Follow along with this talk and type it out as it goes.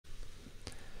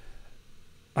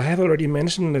I have already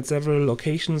mentioned at several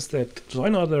occasions that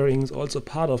join ordering is also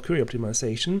part of query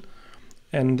optimization,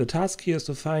 and the task here is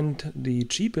to find the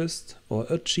cheapest or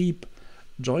a cheap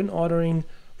join ordering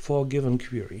for a given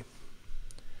query.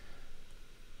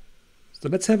 So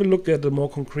let's have a look at a more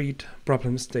concrete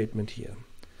problem statement here.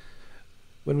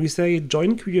 When we say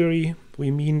join query,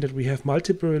 we mean that we have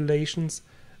multiple relations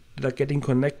that are getting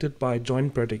connected by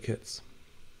join predicates.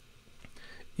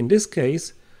 In this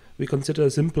case, we consider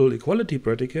simple equality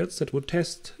predicates that would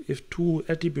test if two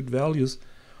attribute values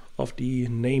of the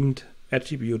named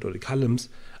attribute or the columns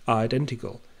are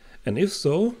identical. And if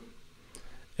so,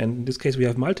 and in this case we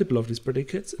have multiple of these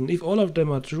predicates, and if all of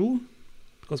them are true,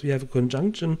 because we have a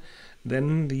conjunction,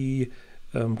 then the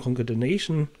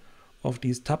concatenation of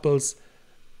these tuples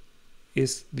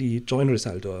is the join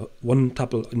result, or one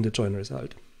tuple in the join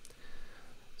result.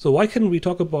 So why can we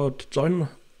talk about join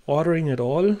ordering at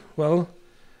all? Well,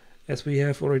 as we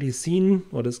have already seen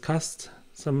or discussed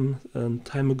some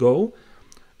time ago,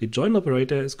 the join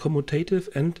operator is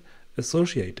commutative and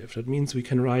associative. That means we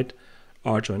can write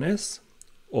R join S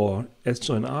or S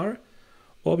join R,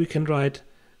 or we can write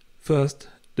first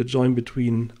the join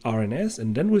between R and S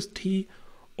and then with T,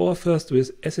 or first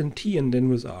with S and T and then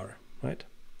with R, right?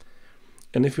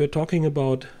 And if we're talking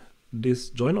about this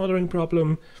join ordering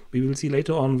problem, we will see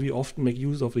later on we often make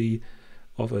use of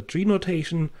a tree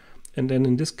notation. And then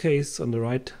in this case, on the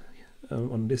right,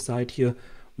 on this side here,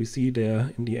 we see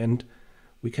there in the end,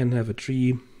 we can have a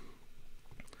tree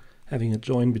having a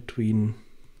join between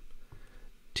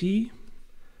T,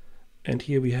 and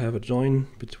here we have a join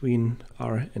between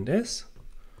R and S.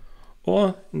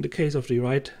 Or in the case of the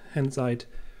right hand side,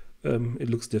 it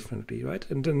looks differently, right?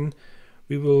 And then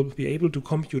we will be able to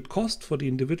compute cost for the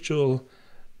individual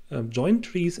join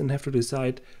trees and have to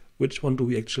decide which one do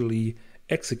we actually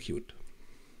execute.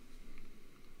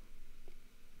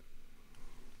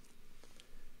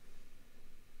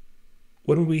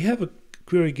 When we have a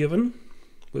query given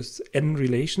with n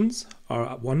relations,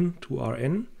 R1 to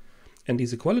Rn, and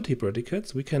these equality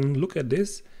predicates, we can look at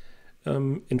this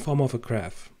in form of a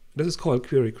graph. This is called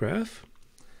query graph.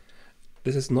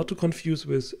 This is not to confuse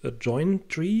with a join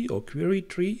tree or query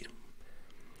tree,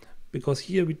 because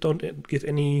here we don't give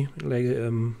any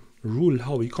rule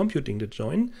how we're computing the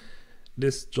join.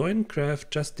 This join graph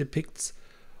just depicts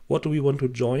what do we want to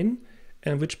join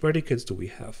and which predicates do we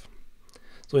have.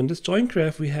 So in this join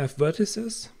graph we have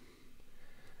vertices,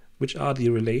 which are the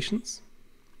relations.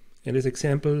 In this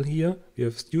example here we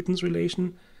have students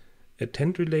relation,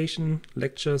 attend relation,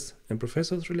 lectures and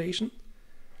professors relation.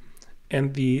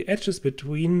 And the edges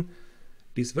between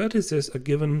these vertices are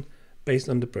given based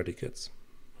on the predicates,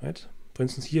 right? For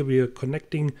instance, here we are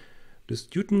connecting the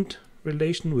student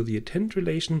relation with the attend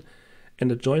relation, and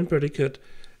the join predicate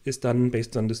is done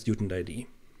based on the student ID.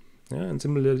 Yeah? And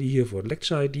similarly here for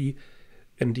lecture ID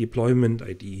and the employment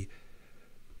ID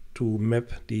to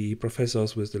map the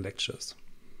professors with the lectures.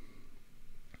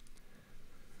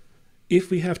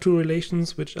 If we have two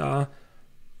relations which are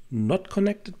not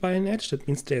connected by an edge, that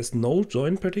means there's no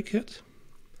join predicate,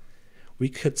 we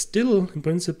could still in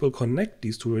principle connect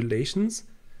these two relations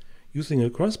using a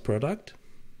cross product,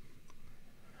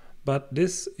 but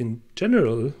this in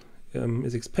general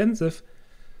is expensive.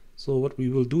 So what we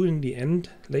will do in the end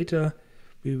later,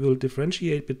 we will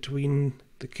differentiate between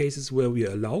the cases where we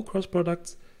allow cross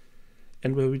products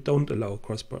and where we don't allow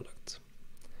cross products.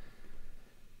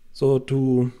 So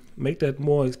to make that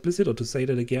more explicit, or to say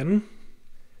that again,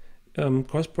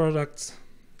 cross products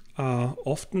are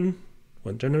often,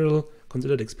 or in general,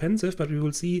 considered expensive, but we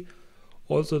will see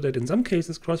also that in some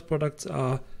cases cross products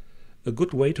are a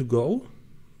good way to go.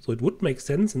 So it would make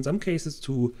sense in some cases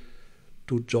to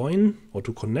join or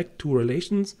to connect two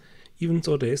relations, even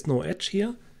though there is no edge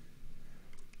here.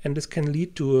 And this can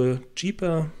lead to a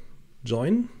cheaper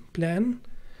join plan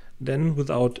than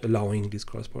without allowing these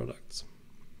cross products.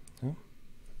 Yeah.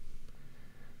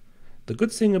 The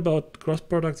good thing about cross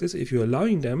products is if you're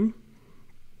allowing them,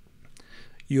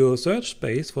 your search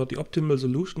space for the optimal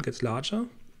solution gets larger.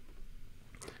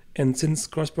 And since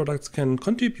cross products can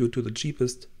contribute to the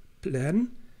cheapest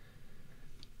plan,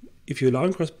 if you're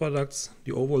allowing cross products,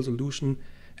 the overall solution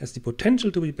has the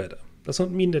potential to be better. Does not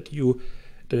mean that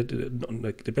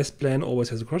the best plan always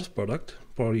has a cross product.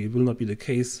 Probably will not be the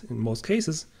case in most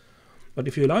cases. But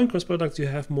if you're allowing cross products, you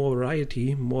have more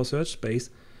variety, more search space,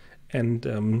 and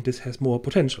this has more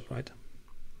potential, right?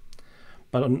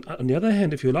 But on the other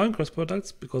hand, if you're allowing cross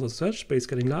products, because of search space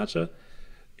getting larger,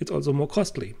 it's also more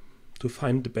costly to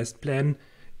find the best plan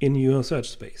in your search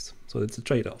space. So it's a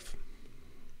trade-off.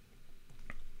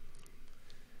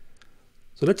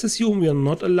 So let's assume we are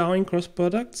not allowing cross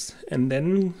products, and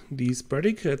then these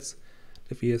predicates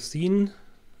that we have seen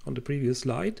on the previous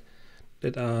slide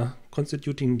that are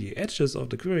constituting the edges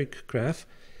of the query graph,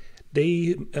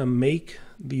 they make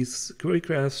these query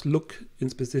graphs look in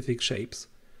specific shapes.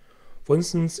 For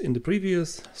instance, in the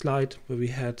previous slide where we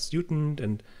had student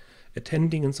and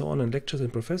attending and so on and lectures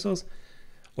and professors,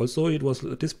 also it was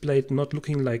displayed not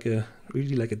looking like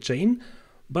really like a chain,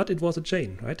 but it was a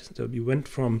chain, right? So we went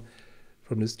from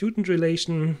the student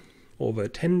relation over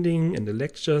attending and the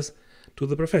lectures to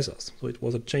the professors. So it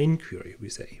was a chain query, we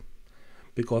say,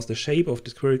 because the shape of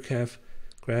this query graph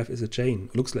is a chain,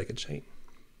 looks like a chain.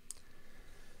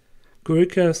 Query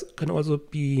graphs can also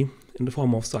be in the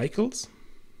form of cycles,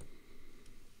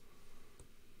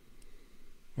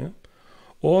 yeah,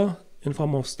 or in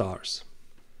form of stars.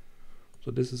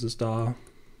 So this is a star,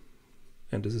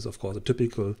 and this is of course a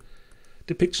typical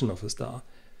depiction of a star.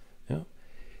 Yeah.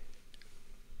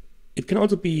 It can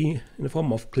also be in the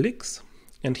form of clicks,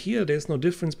 and here there's no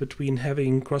difference between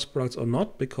having cross products or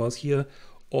not, because here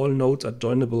all nodes are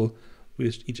joinable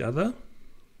with each other.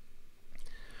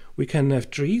 We can have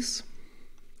trees,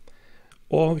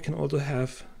 or we can also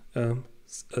have a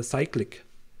cyclic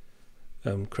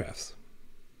graphs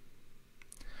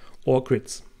or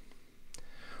grids.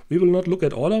 We will not look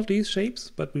at all of these shapes,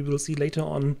 but we will see later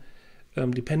on,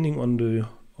 depending on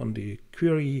the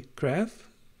query graph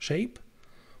shape,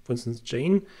 for instance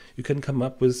chain, you can come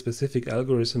up with specific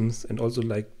algorithms and also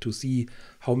like to see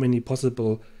how many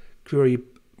possible query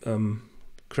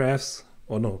graphs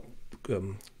or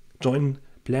join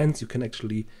plans you can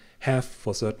actually have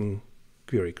for certain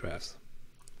query graphs.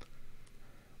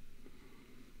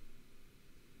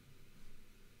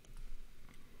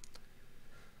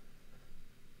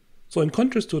 So in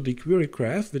contrast to the query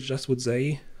graph, which just would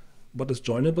say what is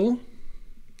joinable,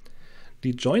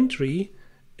 the join tree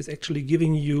is actually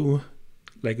giving you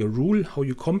like a rule how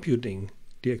you're computing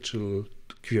the actual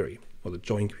query or the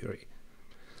join query.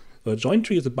 So a join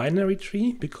tree is a binary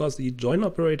tree because the join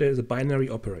operator is a binary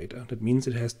operator. That means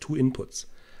it has two inputs,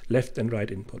 left and right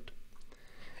input.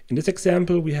 In this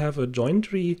example, we have a join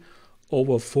tree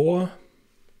over 4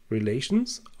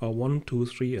 relations, R1, 2,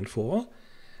 3, and 4.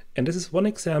 And this is one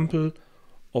example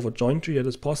of a join tree that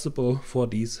is possible for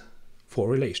these 4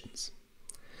 relations.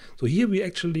 So here we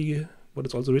actually, what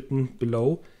is also written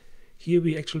below, here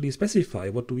we actually specify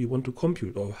what do we want to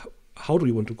compute or how do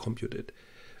we want to compute it.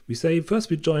 We say first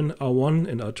we join R1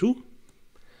 and R2,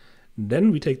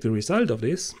 then we take the result of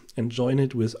this and join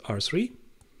it with R3,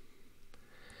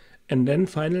 and then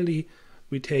finally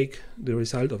we take the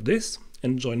result of this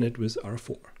and join it with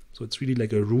R4. So it's really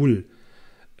like a rule.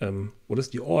 What is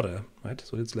the order, right?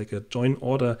 So it's like a join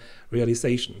order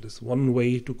realization. This is one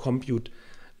way to compute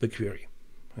the query,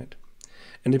 right?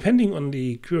 And depending on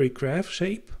the query graph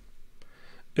shape,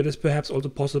 it is perhaps also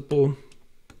possible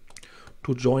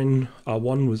to join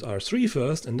R1 with R3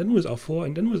 first, and then with R4,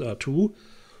 and then with R2,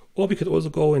 or we could also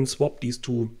go and swap these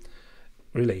two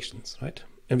relations, right?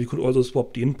 And we could also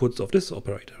swap the inputs of this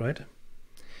operator, right?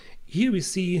 Here we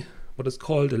see what is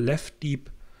called a left deep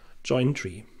join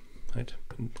tree, right?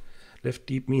 And left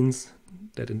deep means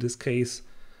that in this case,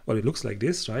 well, it looks like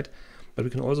this, right? But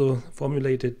we can also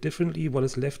formulate it differently. What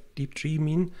does left deep tree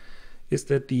mean? Is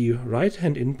that the right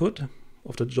hand input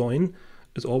of the join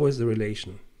is always the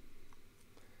relation.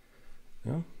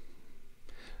 Yeah.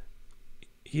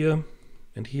 Here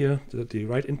and here, that the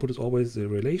right input is always the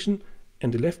relation,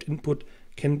 and the left input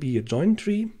can be a join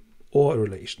tree or a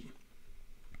relation.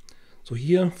 So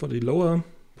here for the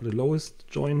lowest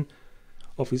join,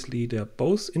 obviously there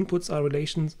both inputs are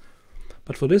relations,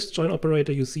 but for this join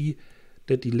operator you see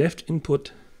that the left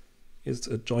input is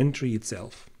a join tree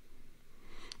itself,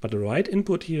 but the right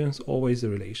input here is always a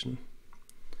relation.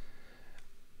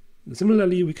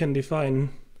 Similarly, we can define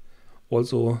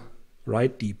also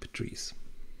right deep trees.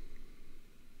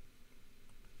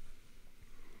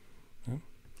 Yeah.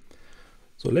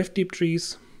 So left deep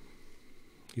trees,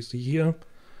 you see here,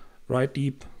 right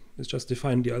deep is just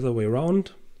defined the other way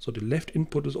around. So the left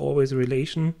input is always a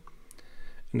relation,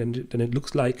 and then it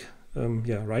looks like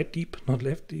right deep, not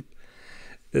left deep.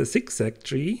 A zigzag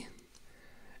tree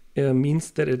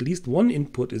means that at least one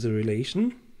input is a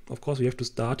relation. Of course, we have to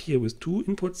start here with 2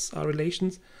 inputs are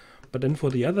relations, but then for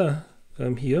the other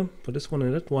here, for this one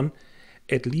and that one,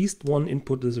 at least one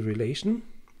input is a relation,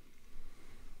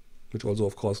 which also,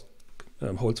 of course,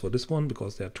 holds for this one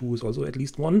because there are 2 is also at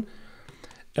least 1.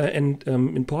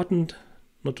 Important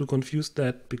not to confuse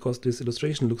that, because this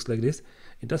illustration looks like this.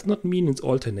 It does not mean it's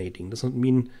alternating. It does not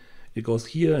mean it goes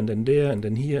here and then there and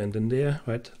then here and then there,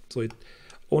 right? So it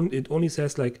only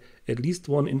says like at least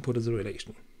one input is a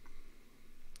relation.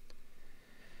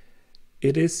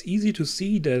 it is easy to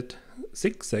see that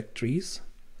zigzag trees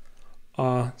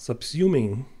are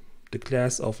subsuming the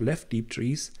class of left deep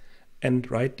trees and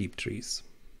right deep trees.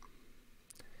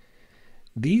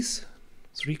 These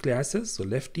three classes, so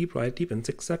left deep, right deep, and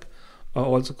zigzag, are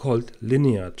also called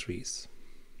linear trees.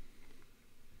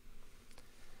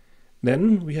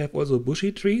 Then we have also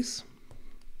bushy trees,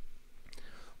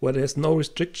 where there's no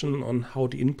restriction on how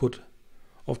the input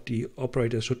of the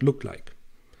operator should look like.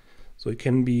 So it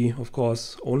can be, of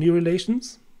course, only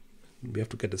relations. We have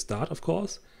to get a start, of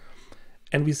course.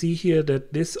 And we see here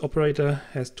that this operator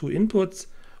has two inputs,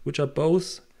 which are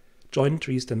both joint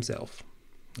trees themselves.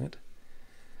 Right?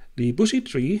 The bushy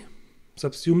tree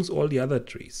subsumes all the other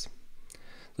trees.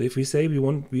 So if we say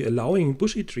we're allowing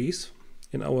bushy trees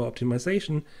in our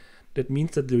optimization, that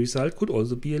means that the result could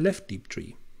also be a left deep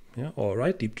tree, yeah, or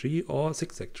right deep tree, or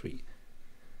zigzag tree.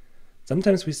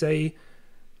 Sometimes we say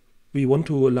we want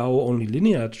to allow only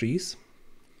linear trees.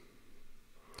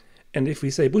 And if we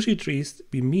say bushy trees,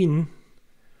 we mean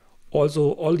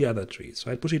also all the other trees,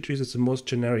 right? Bushy trees is the most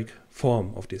generic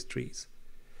form of these trees.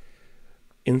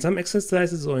 In some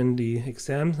exercises or in the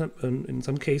exams, in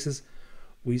some cases,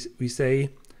 we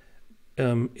say,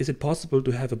 is it possible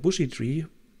to have a bushy tree?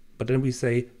 But then we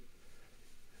say,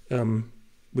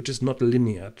 which is not a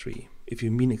linear tree, if you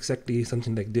mean exactly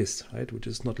something like this, right? Which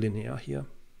is not linear here.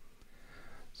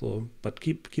 So, but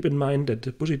keep in mind that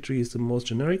the bushy tree is the most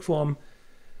generic form,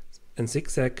 and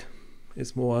zigzag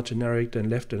is more generic than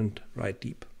left and right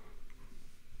deep.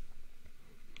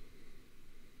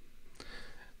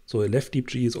 So a left deep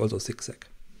tree is also zigzag,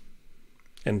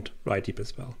 and right deep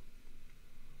as well.